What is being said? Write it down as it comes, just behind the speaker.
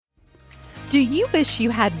Do you wish you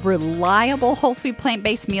had reliable whole food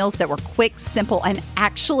plant-based meals that were quick, simple, and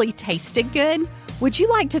actually tasted good? Would you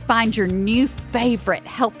like to find your new favorite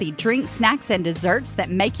healthy drinks, snacks, and desserts that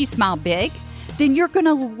make you smile big? Then you're going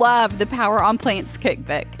to love the Power on Plants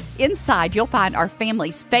cookbook. Inside, you'll find our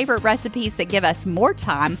family's favorite recipes that give us more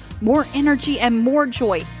time, more energy, and more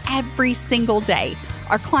joy every single day.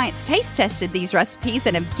 Our clients taste tested these recipes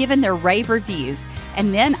and have given their rave reviews.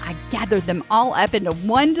 And then I gathered them all up into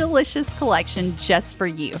one delicious collection just for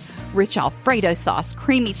you. Rich Alfredo sauce,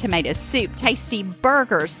 creamy tomato soup, tasty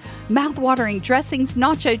burgers, mouth-watering dressings,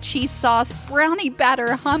 nacho cheese sauce, brownie batter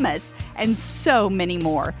hummus, and so many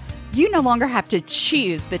more. You no longer have to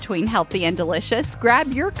choose between healthy and delicious.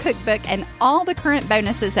 Grab your cookbook and all the current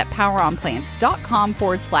bonuses at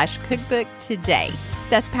poweronplants.com/cookbook today.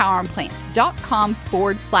 That's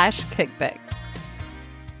poweronplants.com/cookbook.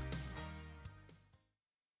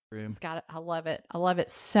 Scott, I love it. I love it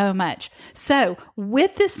so much. So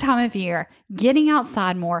with this time of year, getting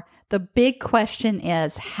outside more, the big question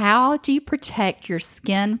is, how do you protect your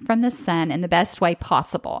skin from the sun in the best way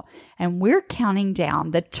possible? And we're counting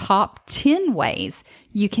down the top 10 ways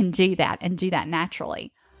you can do that and do that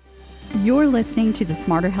naturally. You're listening to the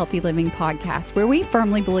Smarter Healthy Living podcast, where we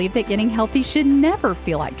firmly believe that getting healthy should never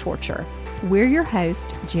feel like torture. We're your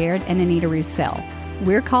hosts, Jared and Anita Roussel.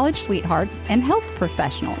 We're college sweethearts and health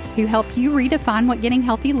professionals who help you redefine what getting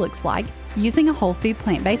healthy looks like using a whole food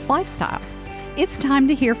plant-based lifestyle. It's time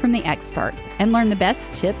to hear from the experts and learn the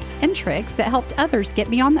best tips and tricks that helped others get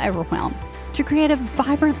beyond the overwhelm to create a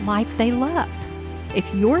vibrant life they love.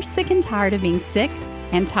 If you're sick and tired of being sick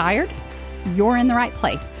and tired, you're in the right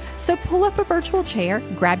place. So pull up a virtual chair,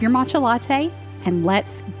 grab your matcha latte, and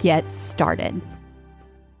let's get started.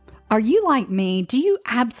 Are you like me? Do you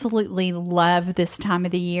absolutely love this time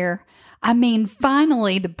of the year? I mean,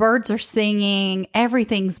 finally, the birds are singing,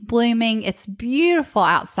 everything's blooming, it's beautiful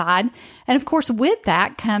outside. And of course, with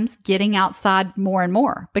that comes getting outside more and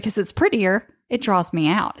more because it's prettier. It draws me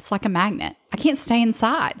out. It's like a magnet. I can't stay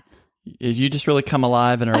inside. You just really come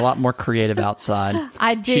alive and are a lot more creative outside.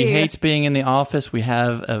 I do. She hates being in the office. We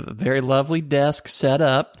have a very lovely desk set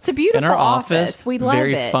up. It's a beautiful in our office. We love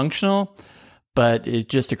very it. Functional, but it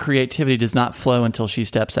just the creativity does not flow until she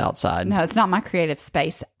steps outside. No, it's not my creative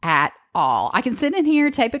space at all. I can sit in here,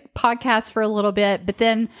 tape a podcast for a little bit, but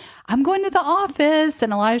then I'm going to the office,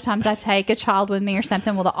 and a lot of times I take a child with me or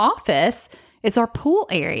something. Well, the office is our pool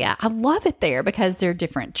area. I love it there because there are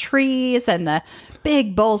different trees and the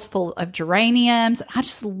big bowls full of geraniums. I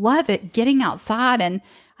just love it getting outside, and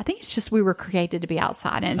I think it's just we were created to be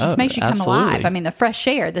outside, and it just makes you come alive. I mean, the fresh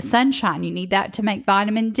air, the sunshine, you need that to make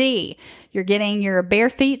vitamin D. You're getting your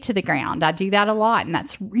bare feet to the ground. I do that a lot, and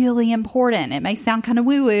that's really important. It may sound kind of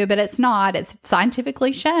woo-woo, but it's not. It's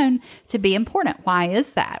scientifically shown to be important. Why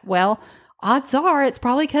is that? Well, odds are it's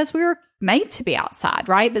probably because we were made to be outside,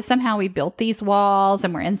 right? But somehow we built these walls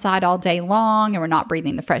and we're inside all day long and we're not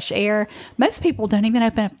breathing the fresh air. Most people don't even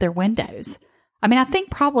open up their windows. I mean, I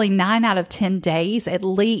think probably 9 out of 10 days at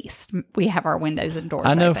least we have our windows and doors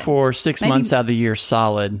I know open. for 6 months out of the year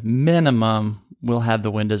solid, minimum, we'll have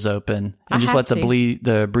the windows open and just let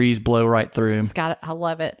the breeze blow right through. Scott, I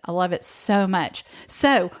love it. I love it so much.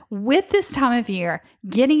 So with this time of year,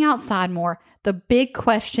 getting outside more, the big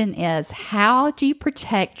question is, how do you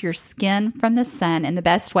protect your skin from the sun in the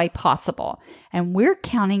best way possible? And we're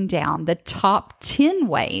counting down the top 10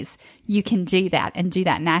 ways you can do that and do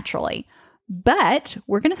that naturally. But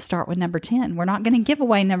we're going to start with number 10. We're not going to give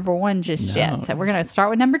away number 1 just yet. So we're going to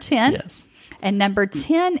start with number 10. Yes. And number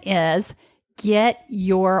 10 is get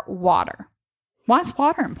your water. Why is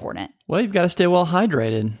water important? Well, you've got to stay well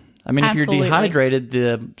hydrated. I mean, Absolutely. If you're dehydrated,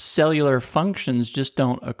 the cellular functions just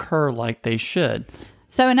don't occur like they should.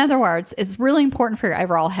 So in other words, it's really important for your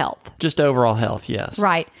overall health. Just overall health, yes.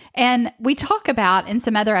 Right. And we talk about in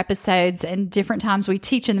some other episodes and different times we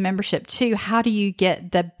teach in the membership too, how do you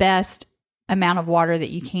get the best amount of water that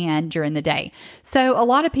you can during the day. So a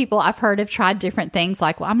lot of people I've heard have tried different things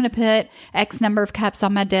like, well, I'm going to put X number of cups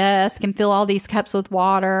on my desk and fill all these cups with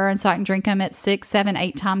water. And so I can drink them at 6, 7,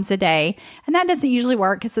 8 times a day. And that doesn't usually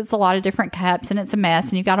work because it's a lot of different cups and it's a mess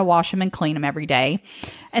and you've got to wash them and clean them every day.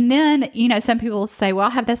 And then, some people say, well,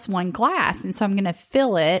 I have this one glass. And so I'm going to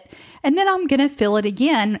fill it. And then I'm going to fill it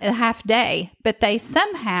again a half day. But they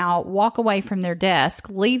somehow walk away from their desk,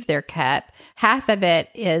 leave their cup. Half of it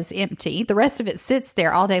is empty. The rest of it sits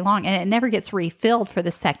there all day long and it never gets refilled for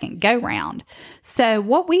the second go round. So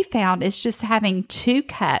what we found is just having 2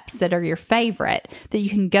 cups that are your favorite that you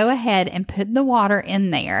can go ahead and put the water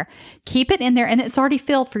in there, keep it in there, and it's already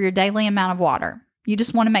filled for your daily amount of water. You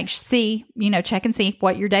just want to check and see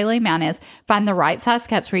what your daily amount is. Find the right size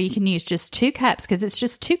cups where you can use just 2 cups, because it's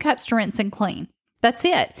just 2 cups to rinse and clean. That's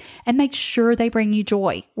it. And make sure they bring you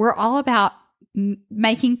joy. We're all about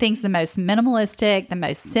making things the most minimalistic, the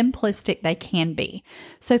most simplistic they can be.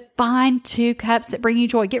 So find 2 cups that bring you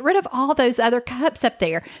joy. Get rid of all those other cups up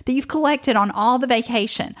there that you've collected on all the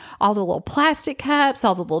vacation, all the little plastic cups,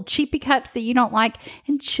 all the little cheapy cups that you don't like,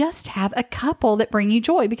 and just have a couple that bring you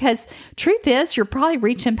joy. Because truth is, you're probably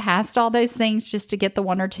reaching past all those things just to get the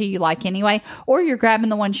 1 or 2 you like anyway, or you're grabbing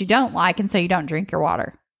the ones you don't like, and so you don't drink your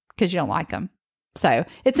water because you don't like them. So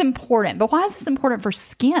it's important. But why is this important for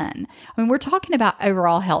skin? I mean, we're talking about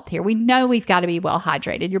overall health here. We know we've got to be well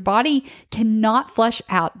hydrated. Your body cannot flush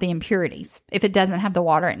out the impurities if it doesn't have the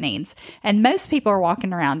water it needs. And most people are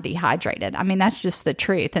walking around dehydrated. I mean, that's just the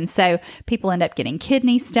truth. And so people end up getting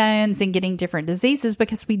kidney stones and getting different diseases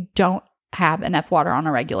because we don't have enough water on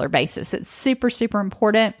a regular basis. It's super, super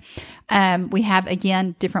important. We have,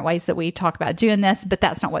 again, different ways that we talk about doing this, but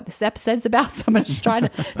that's not what this episode's about. So I'm going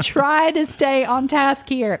to try to stay on task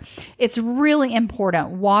here. It's really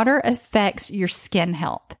important. Water affects your skin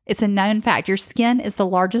health. It's a known fact. Your skin is the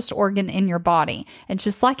largest organ in your body. And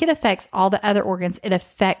just like it affects all the other organs, it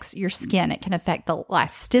affects your skin. It can affect the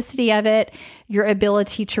elasticity of it, your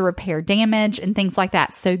ability to repair damage, and things like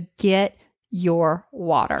that. So get your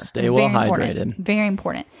water. Stay well hydrated. Very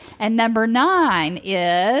important. And number 9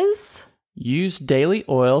 is... use daily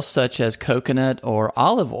oils such as coconut or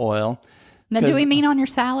olive oil. Now, do we mean on your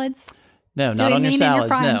salads? No, not on your salads. Do we mean in your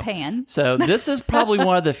frying pan? So this is probably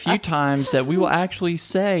one of the few times that we will actually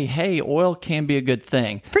say, hey, oil can be a good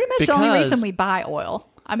thing. It's pretty much the only reason we buy oil.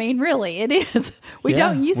 I mean, really, it is. We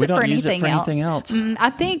don't use it for anything else.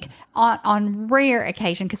 I think on rare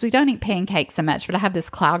occasion, because we don't eat pancakes so much, but I have this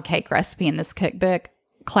cloud cake recipe in this cookbook.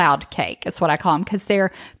 Cloud cake is what I call them, because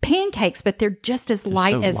they're pancakes, but they're just as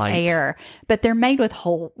light as air. But they're made with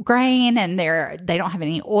whole grain, and they don't have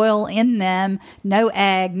any oil in them, no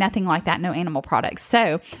egg, nothing like that, no animal products.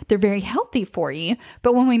 So they're very healthy for you.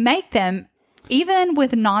 But when we make them, even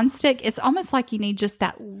with nonstick, it's almost like you need just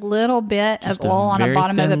that little bit of oil on the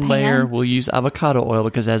bottom of the pan. Layer. We'll use avocado oil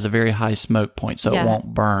because it has a very high smoke point, so it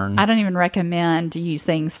won't burn. I don't even recommend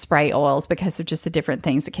using spray oils because of just the different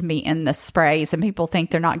things that can be in the sprays. And people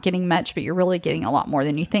think they're not getting much, but you're really getting a lot more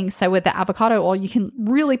than you think. So with the avocado oil, you can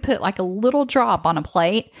really put like a little drop on a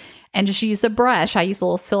plate and just use a brush. I use a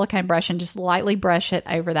little silicone brush and just lightly brush it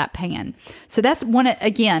over that pan. So that's one,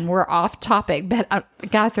 again, we're off topic, but I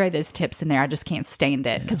got to throw those tips in there. I just can't stand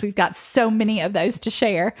it because we've got so many of those to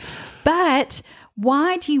share. But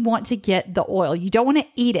why do you want to get the oil? You don't want to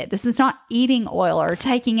eat it. This is not eating oil or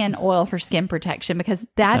taking in oil for skin protection, because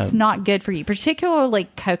that's not good for you, particularly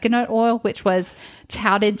coconut oil, which was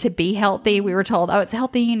touted to be healthy. We were told, it's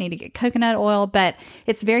healthy, you need to get coconut oil, but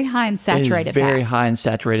it's very high in saturated fat. Very high in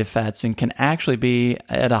saturated fats, and can actually be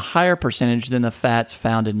at a higher percentage than the fats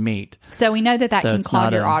found in meat. So we know that can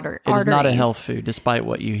clog your arteries. It is not a health food, despite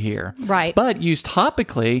what you hear. Right. But used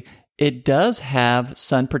topically, it does have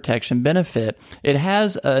sun protection benefit. It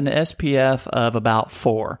has an SPF of about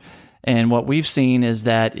 4. And what we've seen is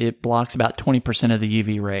that it blocks about 20% of the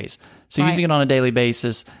UV rays. So using it on a daily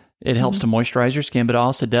basis, it helps to moisturize your skin, but it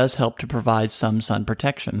also does help to provide some sun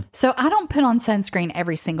protection. So I don't put on sunscreen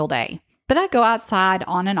every single day, but I go outside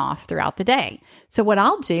on and off throughout the day. So what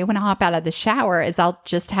I'll do when I hop out of the shower is I'll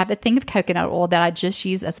just have a thing of coconut oil that I just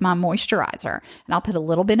use as my moisturizer. And I'll put a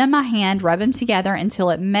little bit in my hand, rub them together until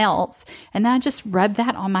it melts. And then I just rub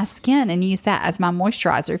that on my skin and use that as my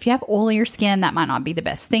moisturizer. If you have oilier skin, that might not be the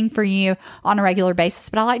best thing for you on a regular basis,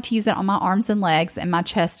 but I like to use it on my arms and legs and my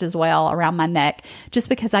chest as well, around my neck, just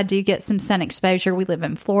because I do get some sun exposure. We live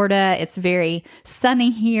in Florida. It's very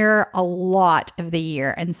sunny here a lot of the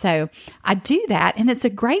year. And so I do that. And it's a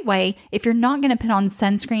great way, if you're not going to put on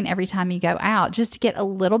sunscreen every time you go out, just to get a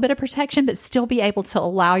little bit of protection, but still be able to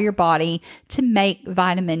allow your body to make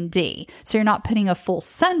vitamin D. So you're not putting a full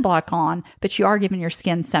sunblock on, but you are giving your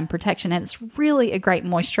skin some protection. And it's really a great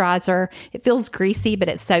moisturizer. It feels greasy, but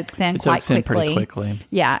it soaks in quite quickly. Pretty quickly.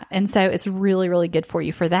 Yeah. And so it's really, really good for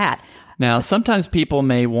you for that. Now, sometimes people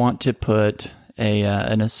may want to put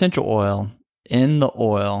an essential oil in the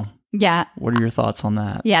oil. Yeah. What are your thoughts on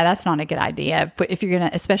that? Yeah, that's not a good idea if you're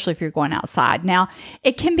especially if you're going outside. Now,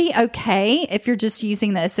 it can be okay if you're just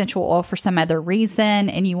using the essential oil for some other reason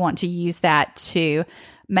and you want to use that to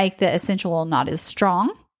make the essential oil not as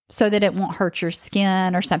strong so that it won't hurt your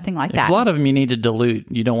skin or something like that. A lot of them you need to dilute.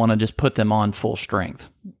 You don't want to just put them on full strength.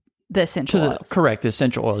 The essential oils. Correct, the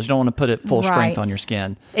essential oils. You don't want to put it full strength on your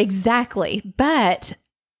skin. Exactly. But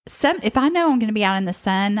if I know I'm going to be out in the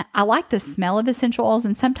sun, I like the smell of essential oils,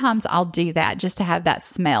 and sometimes I'll do that just to have that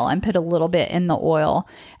smell and put a little bit in the oil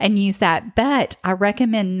and use that. But I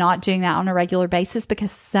recommend not doing that on a regular basis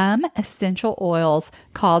because some essential oils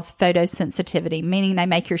cause photosensitivity, meaning they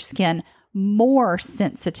make your skin more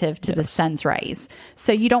sensitive to the sun's rays.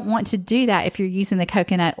 So you don't want to do that if you're using the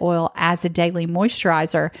coconut oil as a daily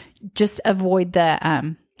moisturizer. Just avoid the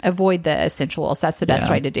essential oils. That's the best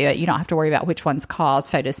way to do it. You don't have to worry about which ones cause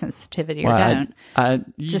photosensitivity or don't.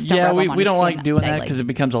 We don't like doing that because it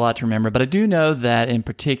becomes a lot to remember. But I do know that in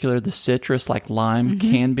particular, the citrus like lime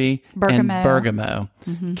can be, and bergamot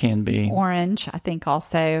can be. Orange, I think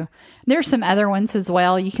also. There's some other ones as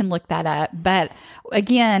well. You can look that up. But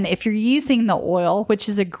again, if you're using the oil, which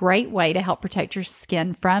is a great way to help protect your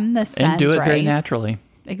skin from the sun's and do it rays, very naturally.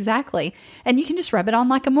 Exactly. And you can just rub it on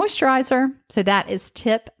like a moisturizer. So that is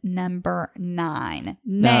tip number 9.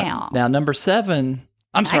 Now number 7.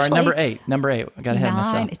 Number 8. Number 8. I got ahead of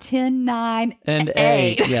myself. 10, 9, and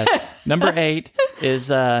 8. Yes. Number 8 is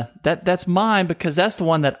that's mine because that's the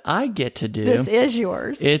one that I get to do. This is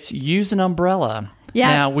yours. It's use an umbrella. Yeah.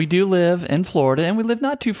 Now, we do live in Florida, and we live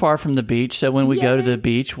not too far from the beach, so when we go to the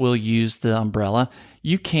beach, we'll use the umbrella.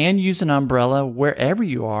 You can use an umbrella wherever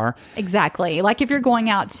you are. Exactly. Like if you're going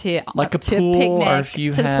out to like a pool, picnic, or if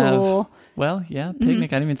you have... Well, yeah,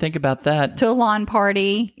 picnic. I didn't even think about that. To a lawn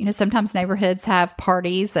party. You know, sometimes neighborhoods have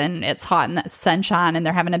parties, and it's hot in the sunshine, and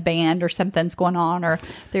they're having a band or something's going on, or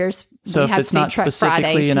there's... So if it's not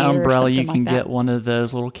specifically an umbrella, you can get one of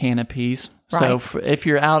those little canopies. Right. So if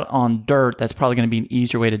you're out on dirt, that's probably going to be an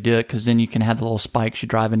easier way to do it because then you can have the little spikes you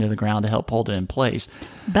drive into the ground to help hold it in place.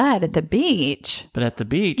 But at the beach...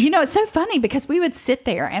 You know, it's so funny because we would sit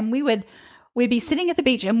there and we'd be sitting at the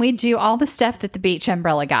beach and we'd do all the stuff that the beach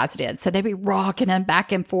umbrella guys did. So they'd be rocking them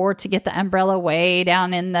back and forth to get the umbrella way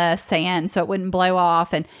down in the sand so it wouldn't blow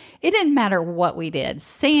off. And it didn't matter what we did.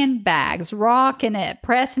 Sandbags, rocking it,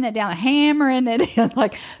 pressing it down, hammering it in.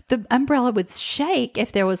 Like the umbrella would shake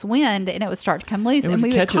if there was wind and it would start to come loose. And we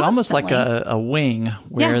would catch it almost like a wing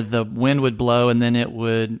where the wind would blow and then it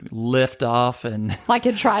would lift off and like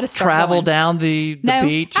it'd try to travel down the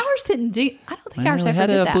beach. Ours didn't do... I don't think ours ever had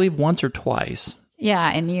did that. I believe once or twice.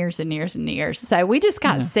 Yeah, and years and years and years. So we just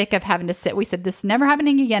got sick of having to sit. We said, this is never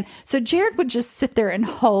happening again. So Jared would just sit there and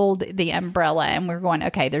hold the umbrella, and we're going,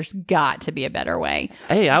 okay, there's got to be a better way.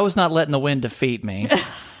 Hey, I was not letting the wind defeat me.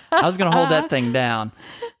 I was going to hold that thing down.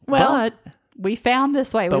 Well, we found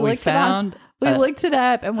this way. We looked it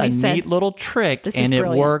up, and we said, a neat little trick, and it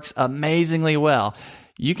works amazingly well.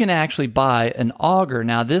 You can actually buy an auger.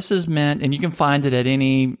 Now, this is meant, and you can find it at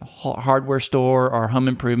any hardware store or home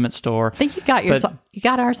improvement store. I think you've got yours. You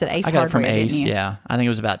got ours at Ace Hardware. I got it from Ace, yeah. I think it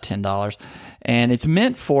was about $10. And it's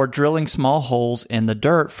meant for drilling small holes in the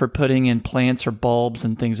dirt for putting in plants or bulbs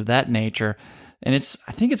and things of that nature. And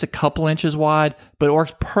I think it's a couple inches wide, but it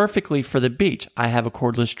works perfectly for the beach. I have a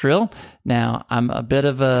cordless drill. Now, I'm a bit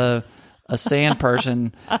of a sand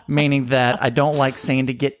person, meaning that I don't like sand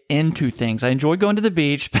to get into things. I enjoy going to the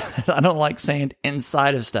beach, but I don't like sand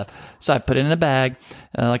inside of stuff. So I put it in a bag,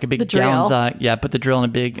 like a big gallon size. Yeah, I put the drill in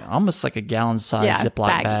a big, almost like a gallon size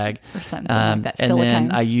Ziploc bag. Or something like that. And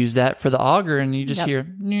then I use that for the auger, and you just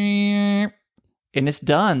hear... And it's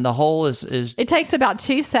done. The hole is. It takes about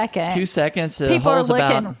 2 seconds. 2 seconds. People are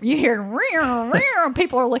looking. You hear,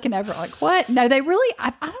 people are looking over like, what? No, they really.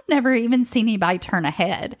 I've never even seen anybody turn a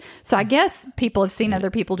head. So I guess people have seen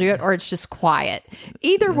other people do it, or it's just quiet.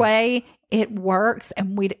 Either way, it works,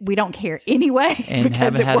 and we don't care anyway. And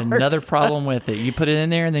haven't had another problem with it. You put it in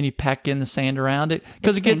there, and then you pack in the sand around it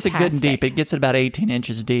because it gets it good and deep. It gets it about 18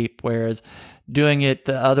 inches deep, whereas doing it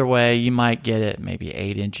the other way, you might get it maybe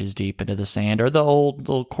 8 inches deep into the sand, or the old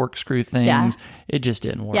little corkscrew things. Yeah. It just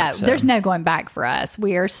didn't work. Yeah, there's no going back for us.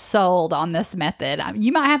 We are sold on this method.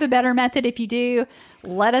 You might have a better method. If you do,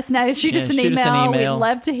 let us know. Shoot us an email. We'd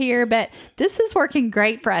love to hear. But this is working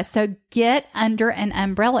great for us. So get under an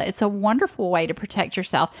umbrella. It's a wonderful way to protect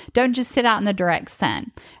yourself. Don't just sit out in the direct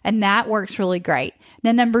sun. And that works really great.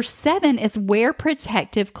 Now, number 7 is wear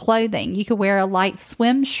protective clothing. You could wear a light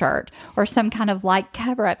swim shirt or some kind of light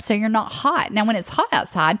cover up so you're not hot. Now, when it's hot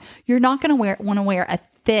outside, you're not going to want to wear a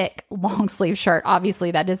thick long sleeve shirt.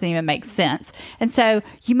 Obviously, that doesn't even make sense. And so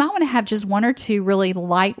you might want to have just 1 or 2 really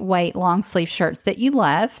lightweight long sleeve shirts that you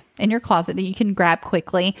love in your closet that you can grab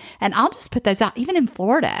quickly. And I'll just put those out even in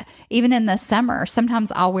Florida, even in the summer.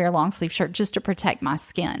 Sometimes I'll wear a long sleeve shirt just to protect my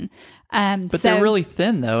skin. But they're really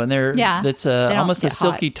thin though. And it's almost a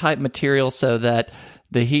silky type material so that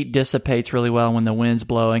the heat dissipates really well when the wind's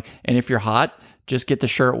blowing. And if you're hot, just get the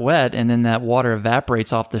shirt wet and then that water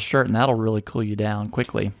evaporates off the shirt and that'll really cool you down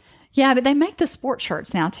quickly. Yeah, but they make the sport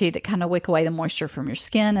shirts now too that kind of wick away the moisture from your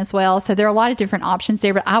skin as well. So there are a lot of different options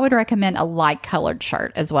there, but I would recommend a light colored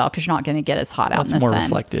shirt as well because you're not going to get as hot out in the sun. It's more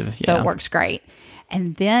reflective. So it works great.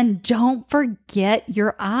 And then don't forget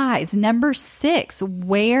your eyes. Number 6,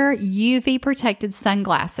 wear UV protected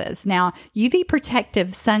sunglasses. Now, UV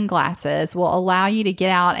protective sunglasses will allow you to get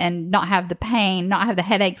out and not have the pain, not have the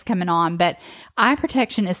headaches coming on. But eye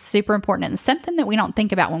protection is super important and something that we don't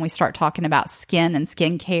think about when we start talking about skin and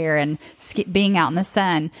skincare and being out in the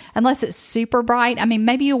sun. Unless it's super bright. I mean,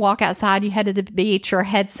 maybe you walk outside, you head to the beach or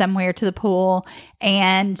head somewhere to the pool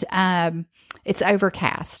and it's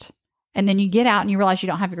overcast. And then you get out and you realize you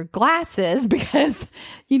don't have your glasses because,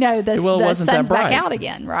 the sun's back out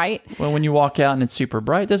again, right? Well, when you walk out and it's super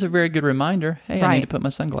bright, that's a very good reminder. Hey, I need to put my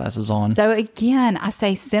sunglasses on. So again, I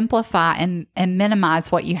say simplify and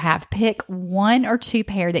minimize what you have. Pick 1 or 2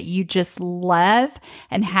 pair that you just love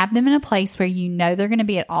and have them in a place where you know they're going to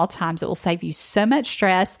be at all times. It will save you so much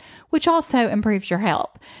stress, which also improves your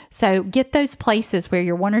health. So get those places where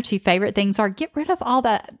your 1 or 2 favorite things are. Get rid of all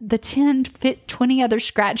the 10, 20 other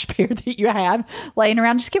scratch pairs that you have laying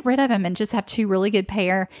around. Just get rid of them and just have 2 really good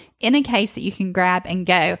pair in a case that you can grab and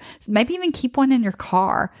go. Maybe even keep one in your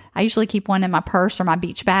car. I usually keep one in my purse or my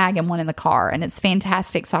beach bag and one in the car, and it's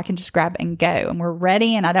fantastic so I can just grab and go and we're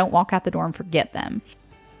ready and I don't walk out the door and forget them.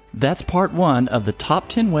 That's part 1 of the top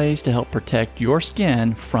 10 ways to help protect your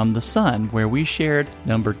skin from the sun, where we shared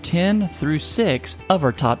number 10 through 6 of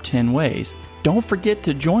our top 10 ways. Don't forget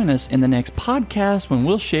to join us in the next podcast when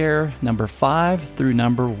we'll share number 5 through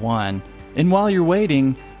number 1. And while you're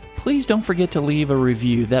waiting, please don't forget to leave a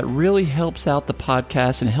review. That really helps out the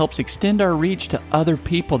podcast and helps extend our reach to other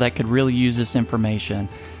people that could really use this information.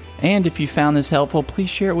 And if you found this helpful, please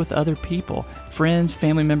share it with other people, friends,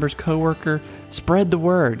 family members, coworker. Spread the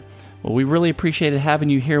word. Well, we really appreciated having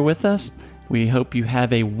you here with us. We hope you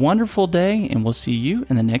have a wonderful day, and we'll see you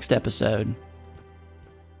in the next episode.